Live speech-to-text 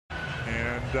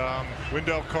And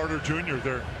Wendell Carter Jr.,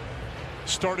 their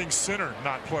starting center,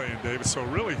 not playing, David. So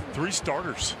really 3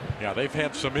 starters. Yeah, they've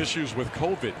had some issues with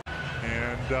COVID.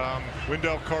 And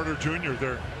Wendell Carter Jr.,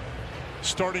 their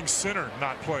starting center,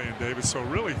 not playing, David. So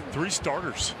really 3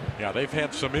 starters. Yeah, they've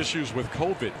had some issues with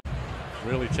COVID.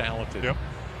 Really talented. Yep.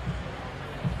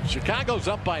 Chicago's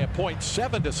up by a point,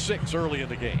 7-6 early in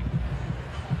the game.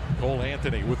 Cole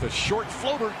Anthony with a short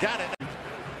floater, got it.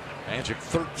 Magic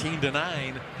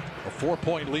 13-9, a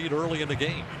 4-point lead early in the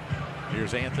game.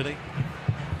 Here's Anthony.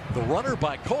 The runner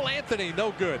by Cole Anthony,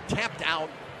 no good. Tapped out,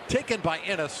 taken by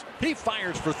Ennis. He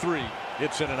fires for 3.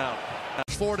 It's in and out.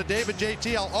 Florida, David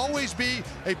JT. I'll always be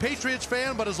a Patriots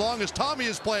fan, but as long as Tommy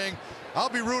is playing, I'll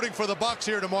be rooting for the Bucks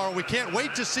here tomorrow. We can't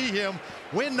wait to see him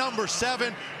win number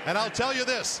 7. And I'll tell you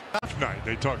this. Night,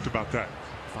 they talked about that.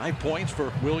 5 points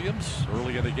for Williams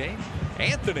early in the game.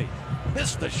 Anthony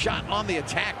missed the shot on the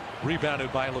attack.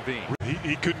 Rebounded by Levine.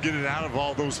 He couldn't get it out of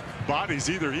all those bodies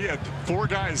either. He had 4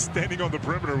 guys standing on the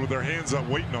perimeter with their hands up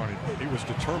waiting on him. He was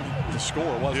determined to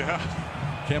score, wasn't he?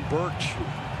 Yeah. Kem Birch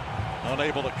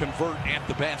unable to convert at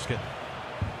the basket.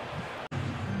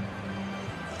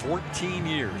 14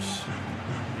 years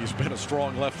he's been a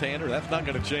strong left-hander. That's not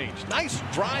going to change. Nice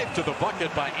drive to the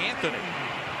bucket by Anthony.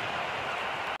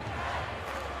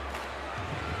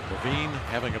 Levine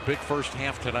having a big first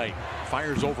half tonight.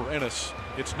 Fires over Ennis.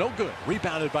 It's no good.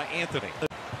 Rebounded by Anthony.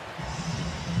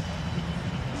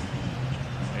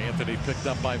 Anthony picked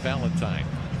up by Valentine.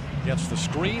 Gets the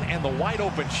screen and the wide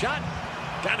open shot.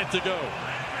 Got it to go.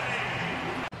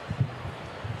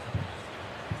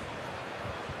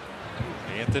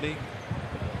 Anthony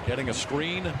getting a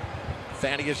screen.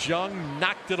 Thaddeus Young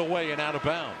knocked it away and out of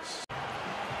bounds.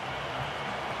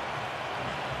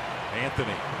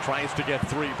 Anthony tries to get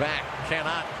 3 back.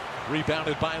 Cannot.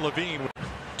 Rebounded by Levine.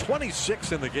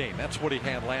 26 in the game. That's what he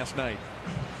had last night.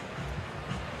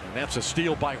 And that's a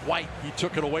steal by White. He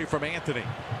took it away from Anthony.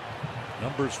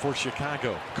 Numbers for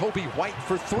Chicago. Kobe White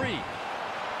for 3.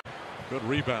 Good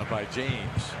rebound by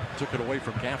James. Took it away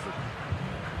from Gafford.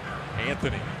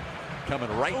 Anthony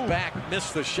coming right back.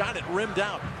 Missed the shot. It rimmed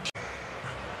out.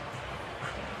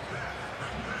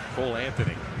 Cole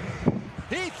Anthony.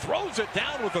 He throws it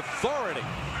down with authority.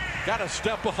 Got a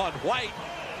step on White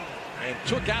and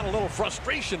took out a little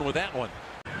frustration with that one.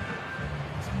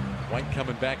 White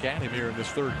coming back at him here in this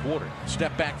 3rd quarter.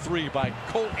 Step back 3 by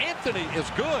Cole Anthony is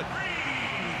good.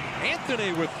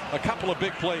 Anthony with a couple of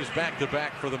big plays back to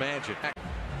back for the Magic.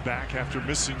 Back after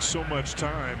missing so much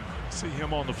time. See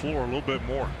him on the floor a little bit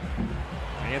more.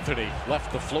 Anthony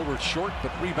left the floater short,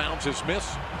 but rebounds his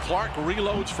miss. Clark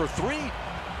reloads for 3.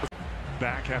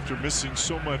 Back after missing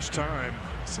so much time.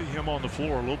 See him on the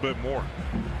floor a little bit more.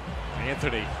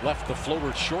 Anthony left the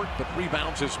floater short, but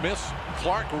rebounds his miss.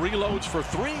 Clark reloads for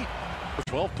 3.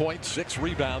 12 points, 6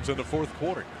 rebounds in the 4th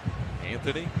quarter.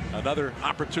 Anthony, another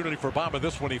opportunity for Bamba.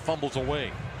 This one he fumbles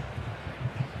away.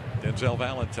 Denzel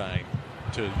Valentine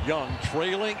to Young,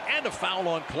 trailing, and a foul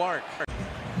on Clark.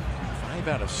 5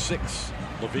 out of 6.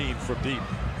 Levine from deep.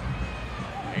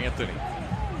 Anthony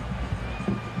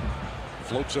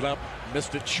floats it up,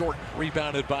 missed it short,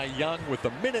 rebounded by Young with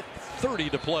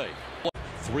 1:30 to play.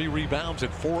 3 rebounds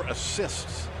and 4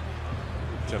 assists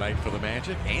tonight for the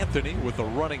Magic. Anthony with a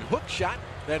running hook shot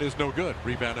that is no good.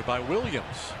 Rebounded by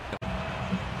Williams.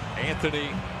 Anthony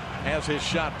has his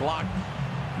shot blocked.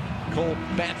 Cole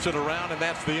bats it around, and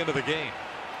that's the end of the game.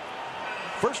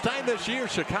 First time this year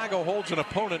Chicago holds an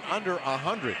opponent under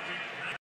 100.